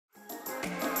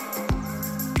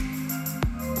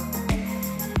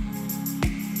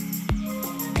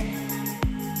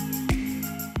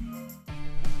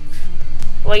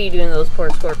What are you doing to those poor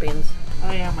scorpions?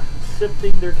 I am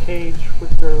sifting their cage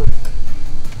with their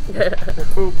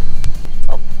poop.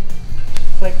 Oh.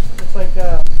 It's like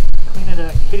cleaning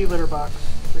a kitty litter box.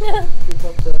 Scoop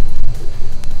up the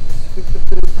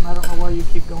poop, and I don't know why you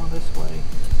keep going this way.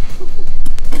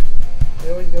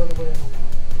 They always go the way I don't.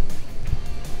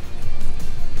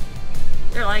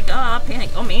 They're like, oh, panic.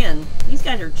 Oh man, these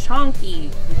guys are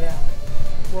chunky. Yeah.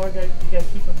 Well, you gotta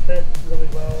keep them fed really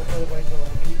well, otherwise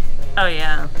they'll eat. Oh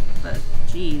yeah, but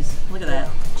geez, look at that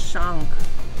chunk.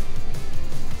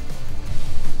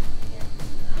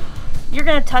 You're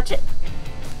gonna touch it.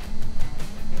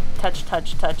 Touch,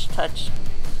 touch, touch, touch.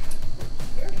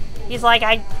 He's like,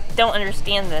 I don't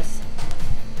understand this.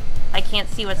 I can't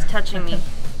see what's touching me,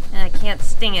 and I can't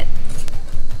sting it.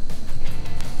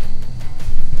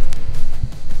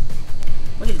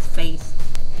 Look at his face.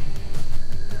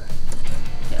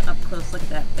 Get up close, look at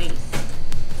that face.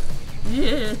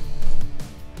 Yeah.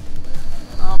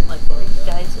 Oh, my boy, you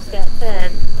guys just got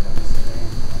fed.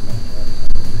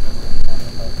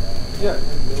 Yeah.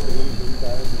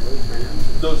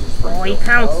 Those are spring. Oh, he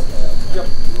pounced. Yep.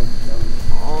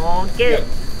 Oh, get it.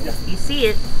 Yep. You see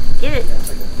it. Get it.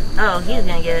 Oh, he's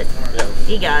gonna get it. Yeah.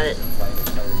 He got it.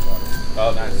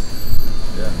 Oh, nice.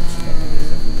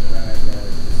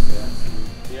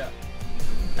 Yeah.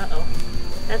 Uh-oh.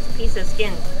 That's a piece of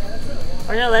skin.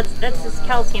 Or no, that's just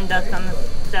calcium dust on the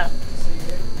stuff.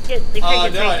 Get the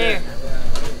cricket's no, right there.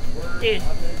 Dude,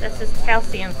 that's just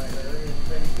calcium.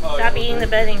 Stop eating the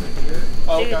bedding. Dude.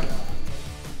 Okay.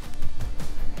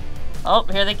 Oh,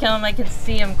 here they come. I can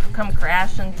see them come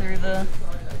crashing through the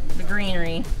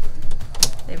greenery.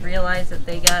 They've realized that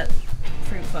they got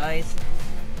fruit flies.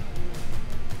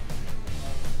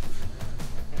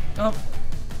 Oh.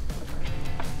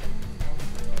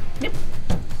 Nip.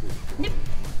 Nip.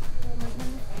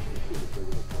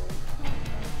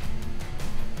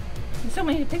 There's so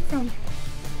many to pick from.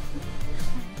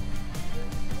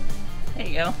 There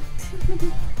you go.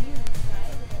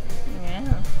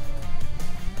 Yeah.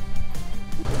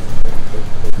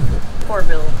 Poor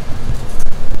Bill.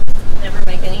 Never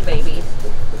make any babies.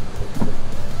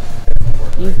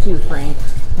 You too, Frank.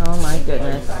 Oh my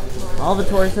goodness. All the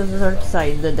tortoises are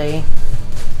excited today.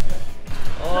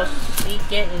 Oh, she's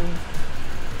getting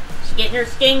her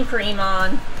skin cream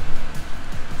on.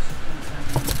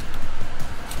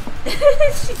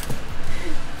 She's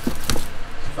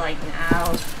like,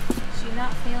 now. She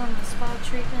not feeling the spa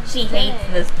treatment? She hates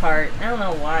this part. I don't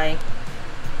know why.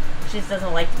 She just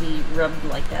doesn't like to be rubbed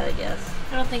like that, I guess.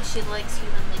 I don't think she likes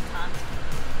humanly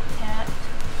contact.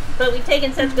 But we've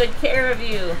taken such good care of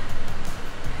you.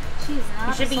 She's not.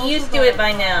 You should be used to it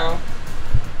by now.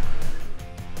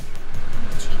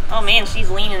 Oh man, she's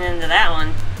leaning into that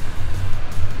one.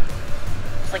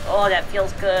 It's like, oh, that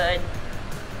feels good.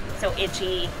 It's so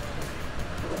itchy.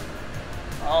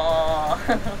 Oh.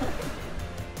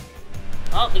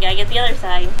 Oh, we gotta get the other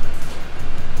side.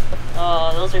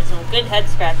 Oh, those are some good head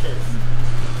scratches.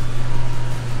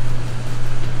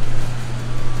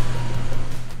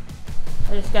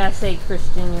 I just gotta say,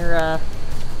 Christian, your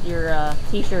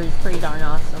t-shirt is pretty darn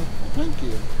awesome. Thank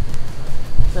you.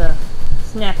 It's a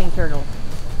snapping turtle.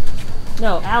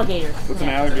 No, alligator. It's an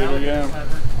alligator, yeah.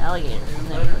 Alligator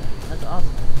snapper. That's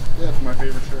awesome. Yeah, it's my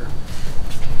favorite shirt.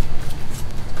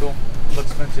 Cool.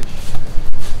 Looks vintage.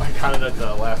 I got it at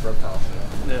the last reptile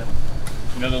show. Yeah.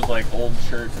 You know those like old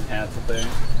shirts and hats and things?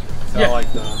 So Yeah. I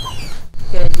like the...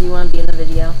 Good. Do you want to be in the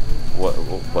video?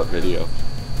 What video?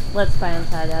 Let's spy on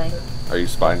Tye-Dyed. Are you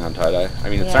spying on Tye-Dye? I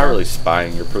mean, it's Yeah. not really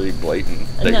spying. You're pretty blatant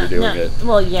that No, you're doing no. it.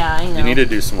 Well, yeah, I know. You need to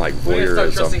do some like We're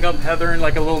gonna start dressing voyeurism. up Heather in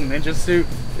like a little ninja suit.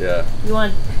 Yeah. You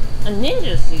want a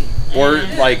ninja suit? Or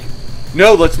like,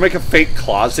 no, let's make a fake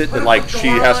closet that like she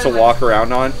has to walk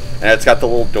around on, and it's got the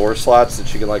little door slots that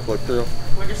she can like look through.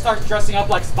 We can start dressing up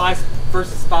like Spy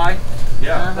versus Spy.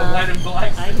 Yeah. The white and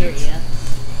black. I hear you.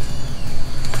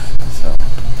 So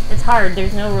It's hard.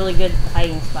 There's no really good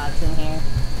hiding spots in here.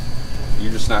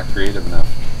 you're just not creative enough.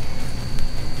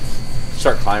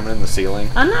 Start climbing in the ceiling.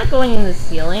 I'm not going in the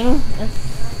ceiling.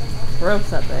 It's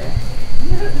gross up there.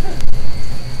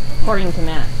 According to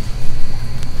Matt.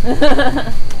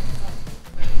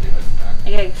 I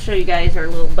gotta show you guys our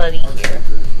little buddy here.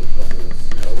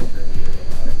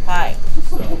 Hi.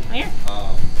 Come here.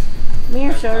 Come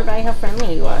here, show everybody how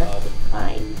friendly you are.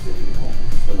 Hi.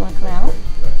 You wanna come out?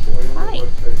 Hi.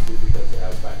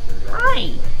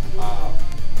 Hi.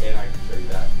 And I can show you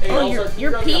that. Hey, Oh, also,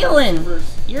 you're grab that peeling. numbers.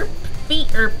 Your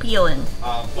feet are peeling.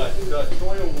 But the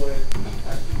soil wood,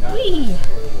 actually got Whee.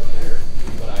 soil wood there.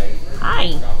 But I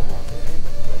Hi. got them on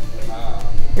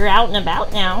today. You're out and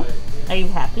about now. Are you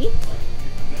happy?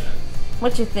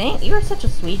 What you think? You are such a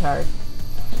sweetheart.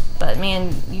 But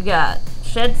man, you got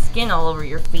shed skin all over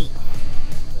your feet.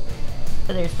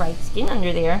 But there's bright skin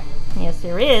under there. Yes,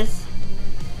 there is.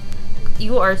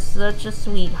 You are such a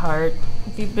sweetheart.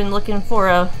 If you've been looking for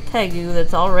a Tegu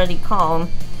that's already calm,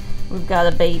 we've got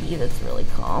a baby that's really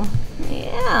calm.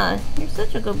 Yeah, you're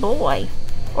such a good boy.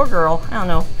 Or girl, I don't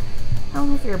know. I don't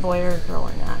know if you're a boy or a girl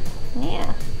or not.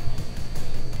 Yeah.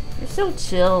 You're so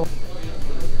chill.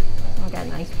 Oh, got a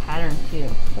nice pattern too.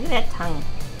 Look at that tongue.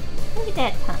 Look at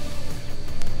that tongue.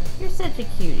 You're such a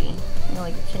cutie. You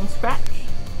like a chin scratch?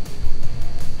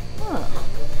 Huh.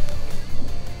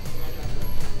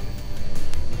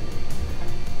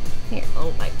 Here,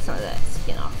 I'll wipe some of that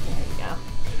skin off. There you go.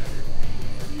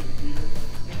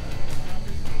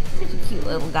 Such a cute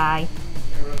little guy.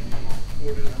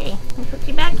 Okay, I'll put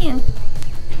you back in.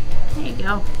 There you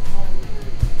go.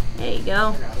 There you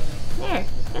go. There,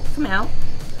 let's come out.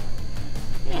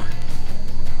 Yeah.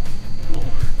 Yeah.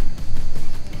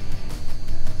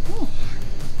 Yeah.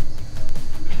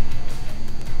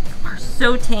 You are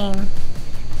so tame.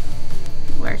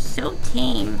 You are so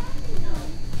tame.